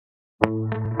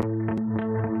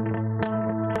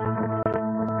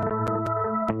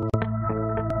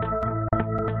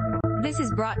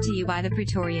is brought to you by The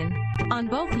Praetorian on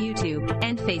both YouTube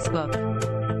and Facebook.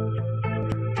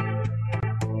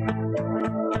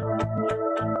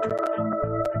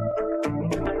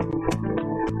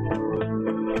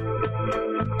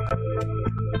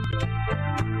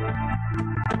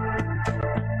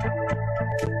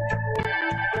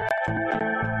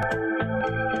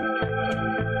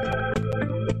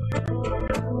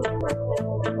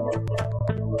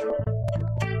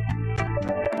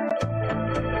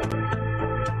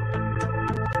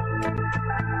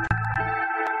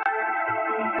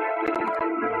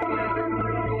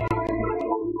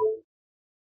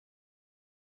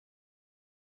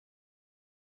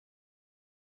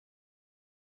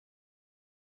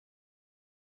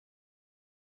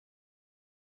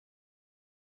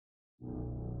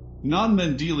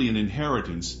 Non-Mendelian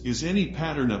inheritance is any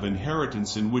pattern of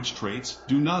inheritance in which traits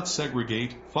do not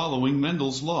segregate following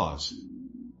Mendel's laws.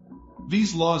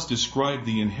 These laws describe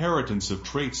the inheritance of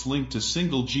traits linked to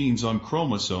single genes on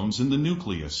chromosomes in the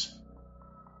nucleus.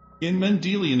 In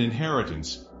Mendelian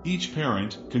inheritance, each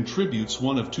parent contributes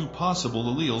one of two possible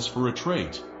alleles for a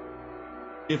trait.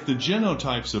 If the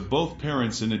genotypes of both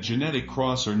parents in a genetic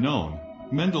cross are known,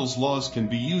 Mendel's laws can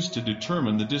be used to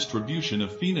determine the distribution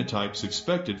of phenotypes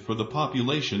expected for the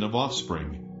population of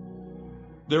offspring.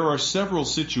 There are several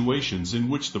situations in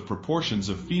which the proportions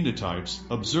of phenotypes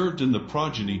observed in the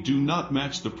progeny do not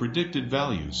match the predicted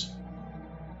values.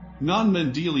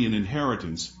 Non-Mendelian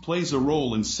inheritance plays a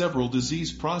role in several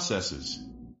disease processes.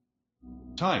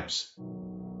 Types.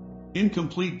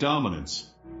 Incomplete dominance.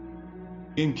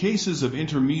 In cases of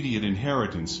intermediate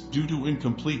inheritance due to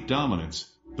incomplete dominance,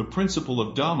 the principle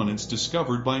of dominance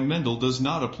discovered by Mendel does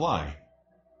not apply.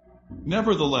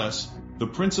 Nevertheless, the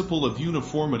principle of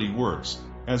uniformity works,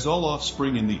 as all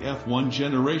offspring in the F1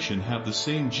 generation have the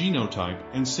same genotype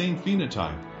and same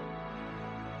phenotype.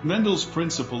 Mendel's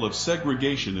principle of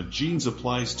segregation of genes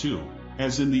applies too,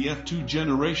 as in the F2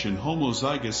 generation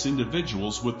homozygous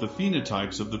individuals with the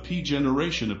phenotypes of the P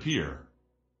generation appear.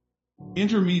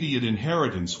 Intermediate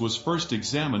inheritance was first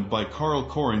examined by Carl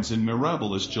Correns in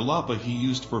Mirabilis jalapa he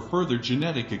used for further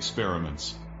genetic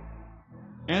experiments.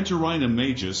 Antirrhinum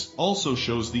majus also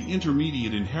shows the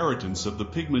intermediate inheritance of the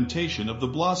pigmentation of the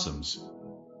blossoms.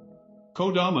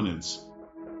 Codominance.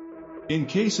 In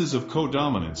cases of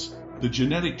codominance, the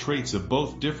genetic traits of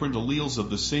both different alleles of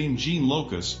the same gene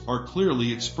locus are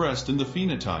clearly expressed in the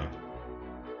phenotype.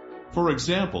 For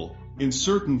example, in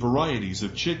certain varieties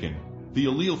of chicken, the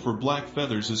allele for black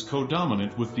feathers is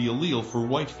codominant with the allele for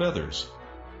white feathers.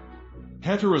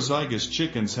 Heterozygous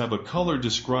chickens have a color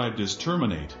described as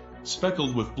terminate,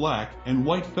 speckled with black and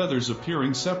white feathers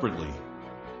appearing separately.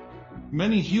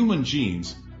 Many human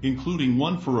genes, including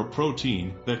one for a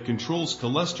protein that controls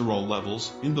cholesterol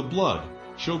levels in the blood,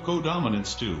 show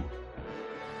codominance too.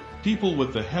 People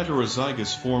with the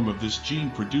heterozygous form of this gene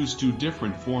produce two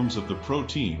different forms of the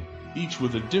protein, each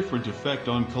with a different effect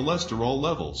on cholesterol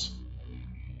levels.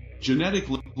 Genetic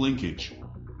linkage.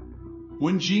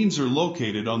 When genes are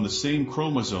located on the same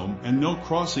chromosome and no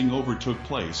crossing over took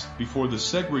place before the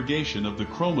segregation of the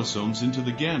chromosomes into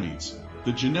the gametes,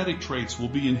 the genetic traits will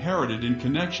be inherited in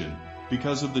connection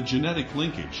because of the genetic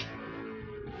linkage.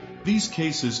 These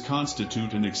cases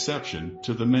constitute an exception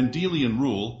to the Mendelian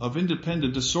rule of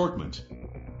independent assortment.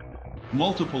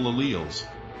 Multiple alleles.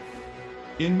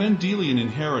 In Mendelian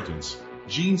inheritance,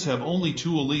 genes have only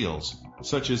two alleles,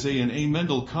 such as A and A.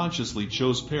 Mendel consciously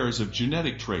chose pairs of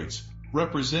genetic traits,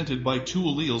 represented by two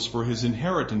alleles for his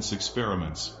inheritance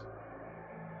experiments.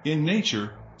 In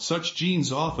nature, such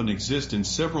genes often exist in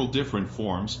several different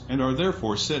forms and are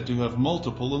therefore said to have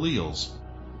multiple alleles.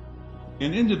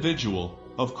 An individual,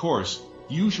 of course,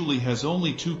 usually has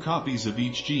only two copies of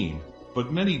each gene,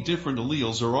 but many different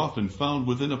alleles are often found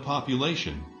within a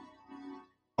population.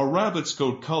 A rabbit's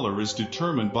coat color is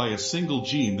determined by a single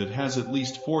gene that has at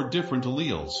least 4 different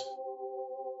alleles.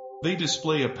 They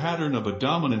display a pattern of a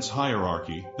dominance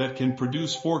hierarchy that can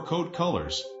produce 4 coat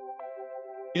colors.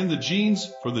 In the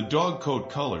genes for the dog coat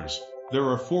colors, there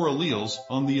are 4 alleles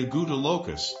on the agouti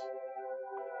locus.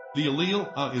 The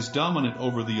allele A is dominant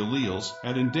over the alleles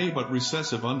at and A but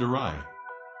recessive under I.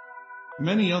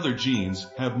 Many other genes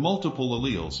have multiple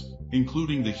alleles,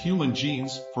 including the human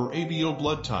genes for ABO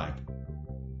blood type.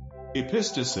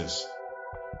 Epistasis.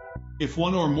 If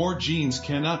one or more genes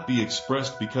cannot be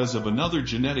expressed because of another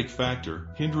genetic factor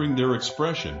hindering their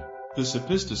expression, this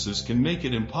epistasis can make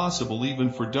it impossible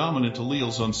even for dominant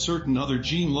alleles on certain other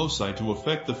gene loci to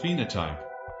affect the phenotype.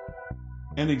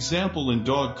 An example in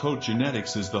dog coat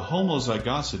genetics is the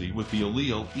homozygosity with the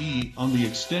allele E on the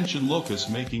extension locus,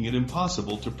 making it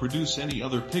impossible to produce any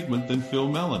other pigment than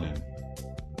phenylalanine.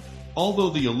 Although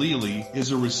the allele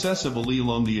is a recessive allele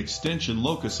on the extension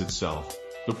locus itself,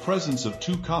 the presence of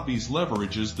two copies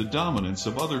leverages the dominance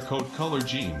of other coat color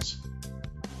genes.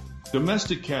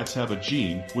 Domestic cats have a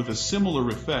gene with a similar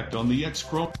effect on the X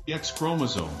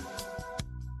chromosome.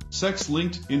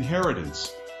 Sex-linked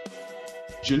inheritance.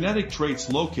 Genetic traits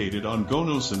located on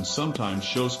gonosomes sometimes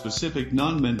show specific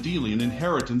non-Mendelian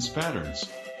inheritance patterns.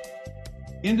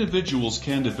 Individuals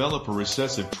can develop a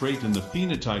recessive trait in the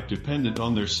phenotype dependent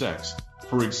on their sex,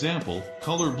 for example,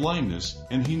 color blindness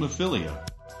and hemophilia.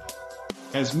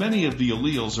 As many of the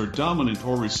alleles are dominant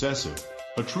or recessive,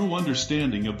 a true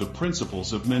understanding of the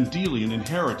principles of Mendelian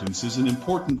inheritance is an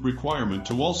important requirement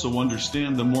to also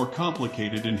understand the more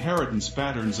complicated inheritance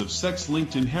patterns of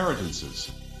sex-linked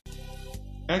inheritances.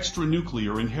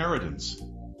 Extranuclear inheritance.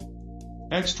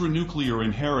 Extranuclear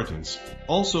inheritance,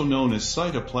 also known as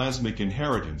cytoplasmic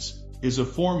inheritance, is a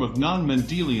form of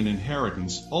non-Mendelian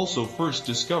inheritance also first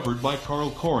discovered by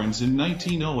Carl Correns in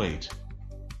 1908.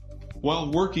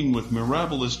 While working with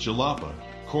Mirabilis jalapa,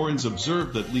 Correns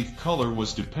observed that leaf color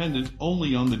was dependent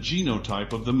only on the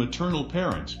genotype of the maternal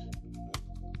parent.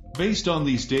 Based on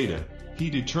these data, he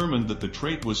determined that the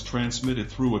trait was transmitted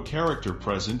through a character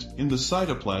present in the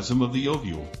cytoplasm of the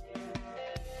ovule.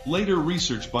 Later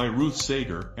research by Ruth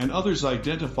Sager and others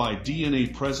identified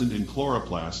DNA present in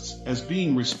chloroplasts as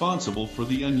being responsible for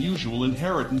the unusual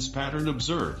inheritance pattern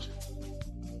observed.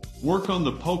 Work on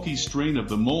the Pocky strain of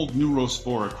the mold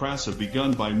Neurospora crassa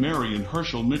begun by Mary and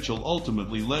Herschel Mitchell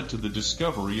ultimately led to the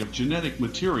discovery of genetic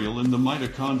material in the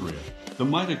mitochondria, the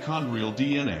mitochondrial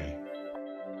DNA.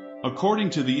 According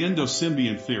to the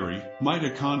endosymbiont theory,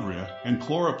 mitochondria and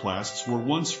chloroplasts were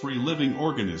once free living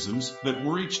organisms that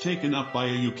were each taken up by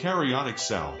a eukaryotic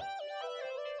cell.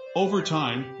 Over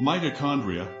time,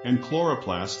 mitochondria and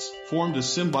chloroplasts formed a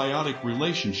symbiotic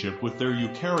relationship with their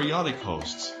eukaryotic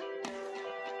hosts.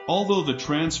 Although the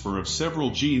transfer of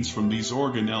several genes from these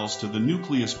organelles to the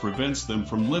nucleus prevents them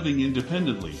from living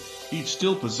independently, each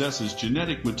still possesses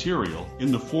genetic material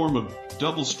in the form of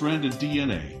double-stranded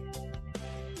DNA.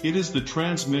 It is the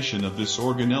transmission of this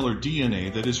organellar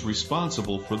DNA that is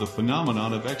responsible for the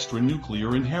phenomenon of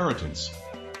extranuclear inheritance.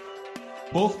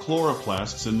 Both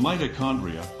chloroplasts and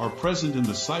mitochondria are present in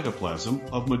the cytoplasm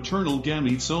of maternal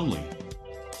gametes only.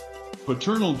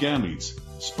 Paternal gametes,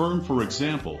 sperm for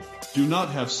example, do not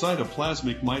have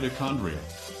cytoplasmic mitochondria.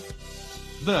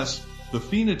 Thus, the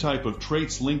phenotype of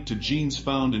traits linked to genes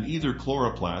found in either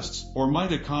chloroplasts or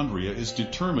mitochondria is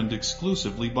determined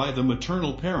exclusively by the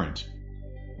maternal parent.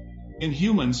 In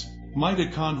humans,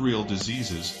 mitochondrial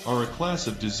diseases are a class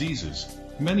of diseases,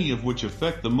 many of which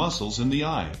affect the muscles in the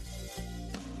eye.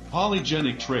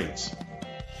 Polygenic traits.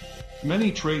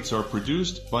 Many traits are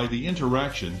produced by the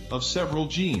interaction of several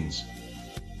genes.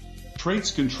 Traits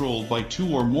controlled by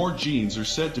two or more genes are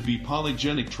said to be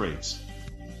polygenic traits.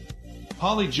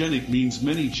 Polygenic means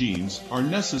many genes are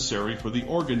necessary for the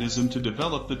organism to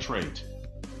develop the trait.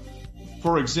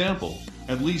 For example,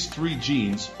 at least 3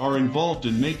 genes are involved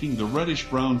in making the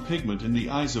reddish-brown pigment in the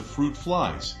eyes of fruit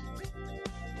flies.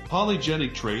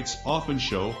 Polygenic traits often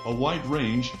show a wide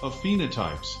range of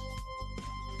phenotypes.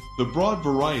 The broad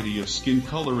variety of skin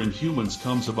color in humans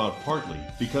comes about partly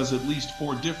because at least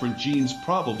 4 different genes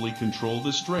probably control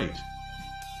this trait.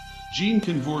 Gene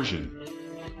conversion.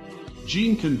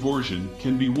 Gene conversion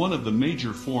can be one of the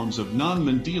major forms of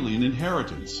non-Mendelian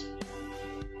inheritance.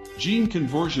 Gene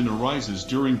conversion arises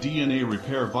during DNA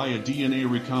repair via DNA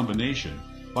recombination,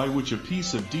 by which a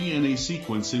piece of DNA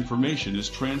sequence information is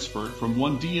transferred from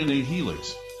one DNA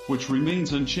helix, which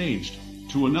remains unchanged,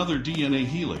 to another DNA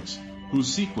helix,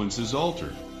 whose sequence is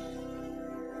altered.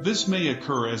 This may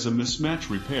occur as a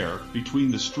mismatch repair between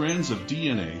the strands of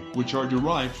DNA which are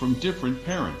derived from different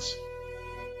parents.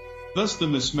 Thus the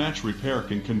mismatch repair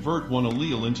can convert one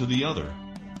allele into the other.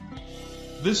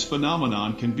 This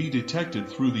phenomenon can be detected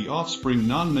through the offspring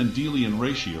non-Mendelian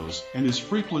ratios and is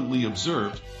frequently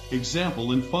observed,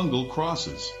 example in fungal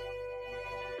crosses.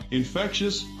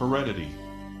 Infectious heredity.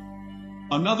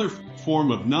 Another form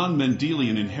of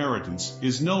non-Mendelian inheritance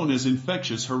is known as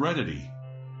infectious heredity.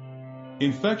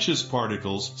 Infectious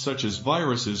particles such as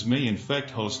viruses may infect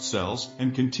host cells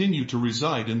and continue to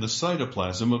reside in the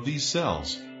cytoplasm of these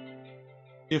cells.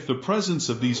 If the presence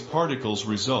of these particles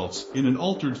results in an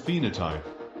altered phenotype,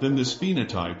 then this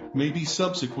phenotype may be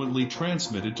subsequently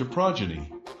transmitted to progeny.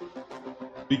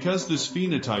 Because this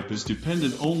phenotype is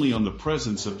dependent only on the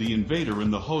presence of the invader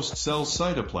in the host cell's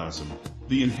cytoplasm,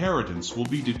 the inheritance will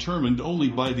be determined only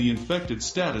by the infected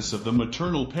status of the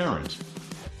maternal parent.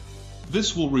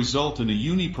 This will result in a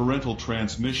uniparental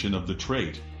transmission of the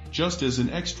trait, just as in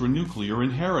extranuclear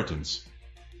inheritance.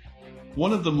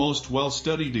 One of the most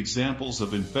well-studied examples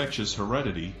of infectious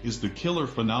heredity is the killer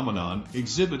phenomenon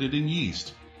exhibited in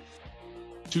yeast.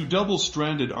 Two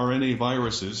double-stranded RNA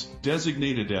viruses,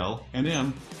 designated L and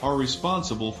M, are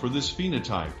responsible for this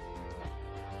phenotype.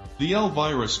 The L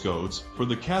virus codes for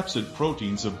the capsid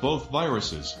proteins of both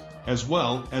viruses, as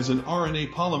well as an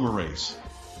RNA polymerase.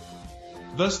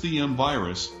 Thus the M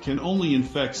virus can only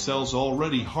infect cells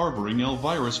already harboring L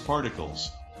virus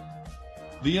particles.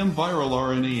 The M viral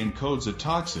RNA encodes a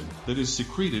toxin that is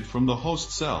secreted from the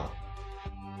host cell.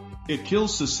 It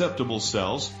kills susceptible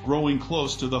cells growing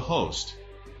close to the host.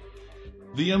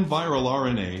 The M viral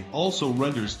RNA also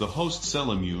renders the host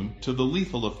cell immune to the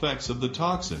lethal effects of the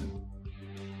toxin.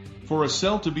 For a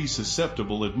cell to be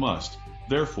susceptible, it must,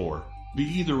 therefore, be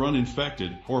either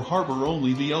uninfected or harbor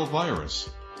only the L virus.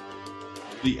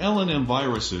 The L and M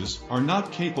viruses are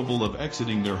not capable of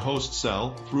exiting their host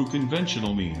cell through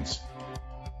conventional means.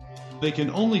 They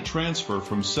can only transfer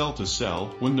from cell to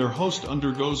cell when their host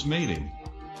undergoes mating.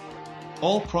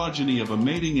 All progeny of a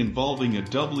mating involving a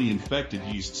doubly infected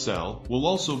yeast cell will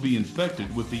also be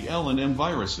infected with the L and M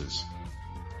viruses.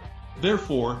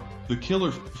 Therefore, the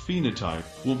killer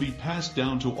phenotype will be passed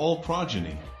down to all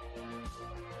progeny.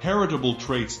 Heritable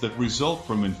traits that result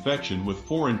from infection with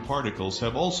foreign particles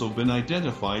have also been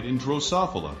identified in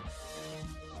Drosophila.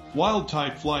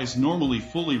 Wild-type flies normally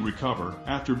fully recover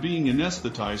after being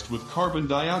anesthetized with carbon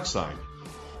dioxide.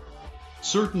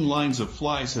 Certain lines of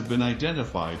flies have been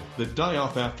identified that die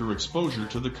off after exposure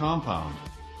to the compound.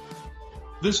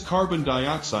 This carbon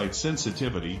dioxide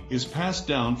sensitivity is passed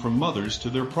down from mothers to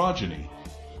their progeny.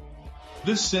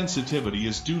 This sensitivity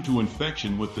is due to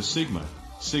infection with the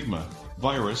sigma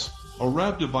virus, a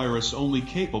rhabdovirus only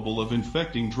capable of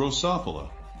infecting Drosophila.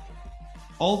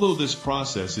 Although this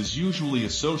process is usually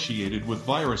associated with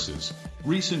viruses,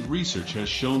 recent research has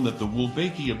shown that the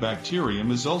Wolbachia bacterium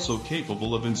is also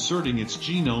capable of inserting its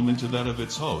genome into that of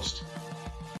its host.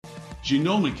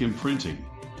 Genomic imprinting.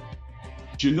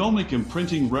 Genomic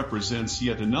imprinting represents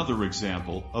yet another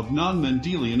example of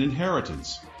non-Mendelian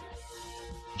inheritance.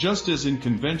 Just as in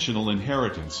conventional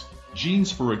inheritance,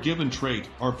 genes for a given trait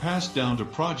are passed down to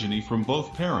progeny from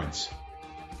both parents.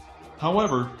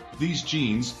 However, these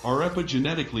genes are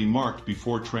epigenetically marked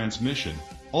before transmission,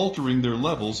 altering their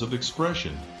levels of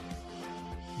expression.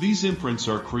 These imprints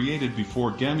are created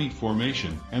before gamete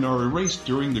formation and are erased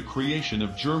during the creation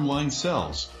of germline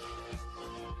cells.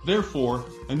 Therefore,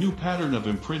 a new pattern of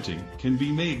imprinting can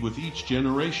be made with each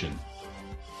generation.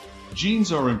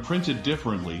 Genes are imprinted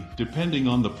differently depending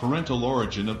on the parental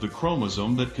origin of the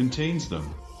chromosome that contains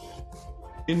them.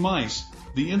 In mice,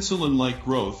 the insulin-like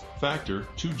growth factor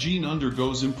 2 gene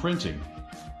undergoes imprinting.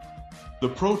 The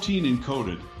protein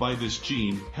encoded by this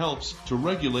gene helps to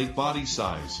regulate body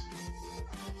size.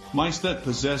 Mice that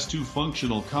possess 2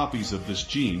 functional copies of this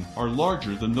gene are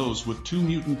larger than those with 2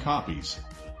 mutant copies.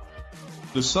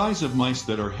 The size of mice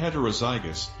that are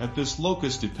heterozygous at this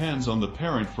locus depends on the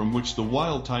parent from which the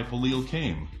wild-type allele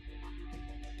came.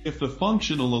 If the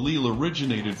functional allele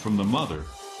originated from the mother,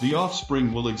 the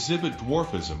offspring will exhibit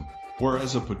dwarfism,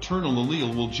 whereas a paternal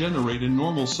allele will generate a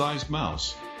normal-sized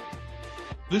mouse.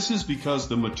 This is because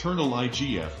the maternal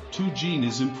IGF-2 gene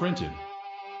is imprinted.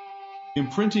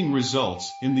 Imprinting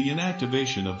results in the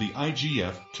inactivation of the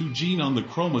IGF-2 gene on the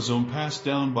chromosome passed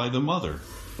down by the mother.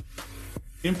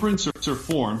 Imprints are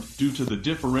formed due to the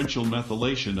differential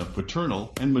methylation of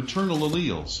paternal and maternal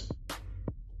alleles.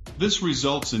 This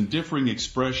results in differing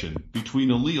expression between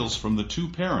alleles from the 2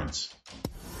 parents.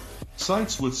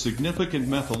 Sites with significant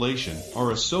methylation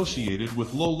are associated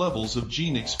with low levels of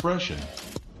gene expression.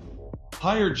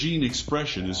 Higher gene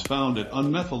expression is found at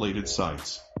unmethylated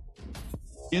sites.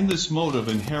 In this mode of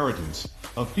inheritance,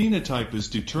 a phenotype is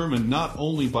determined not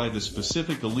only by the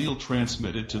specific allele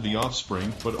transmitted to the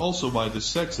offspring but also by the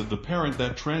sex of the parent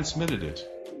that transmitted it.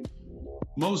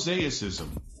 Mosaicism.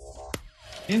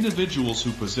 Individuals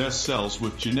who possess cells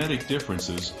with genetic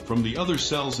differences from the other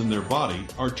cells in their body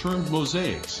are termed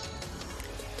mosaics.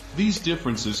 These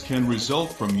differences can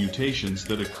result from mutations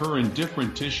that occur in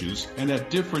different tissues and at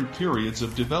different periods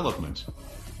of development.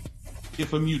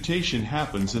 If a mutation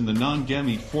happens in the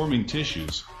non-gamete-forming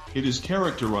tissues, it is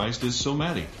characterized as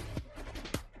somatic.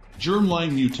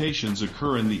 Germline mutations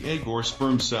occur in the egg or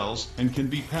sperm cells and can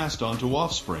be passed on to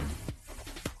offspring.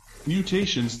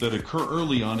 Mutations that occur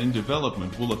early on in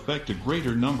development will affect a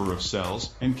greater number of cells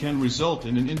and can result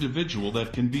in an individual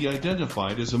that can be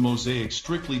identified as a mosaic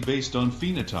strictly based on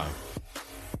phenotype.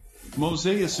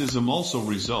 Mosaicism also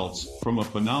results from a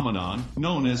phenomenon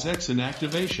known as X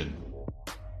inactivation.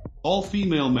 All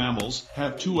female mammals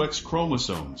have 2 X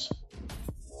chromosomes.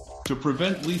 To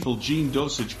prevent lethal gene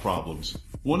dosage problems,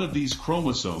 one of these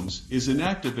chromosomes is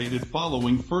inactivated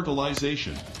following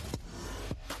fertilization.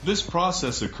 This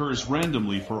process occurs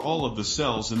randomly for all of the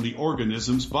cells in the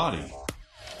organism's body.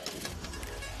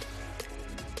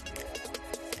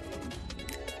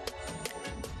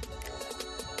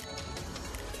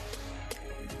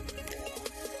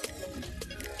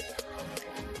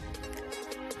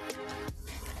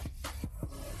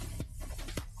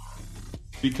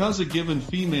 Because a given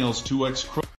female's 2X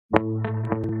chromosome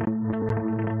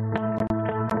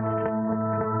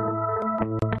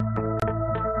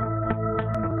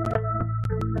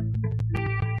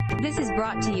This is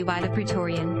brought to you by The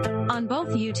Praetorian, on both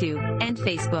YouTube and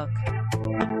Facebook.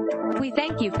 We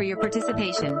thank you for your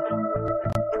participation.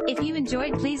 If you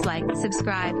enjoyed, please like,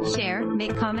 subscribe, share,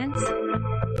 make comments.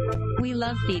 We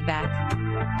love feedback.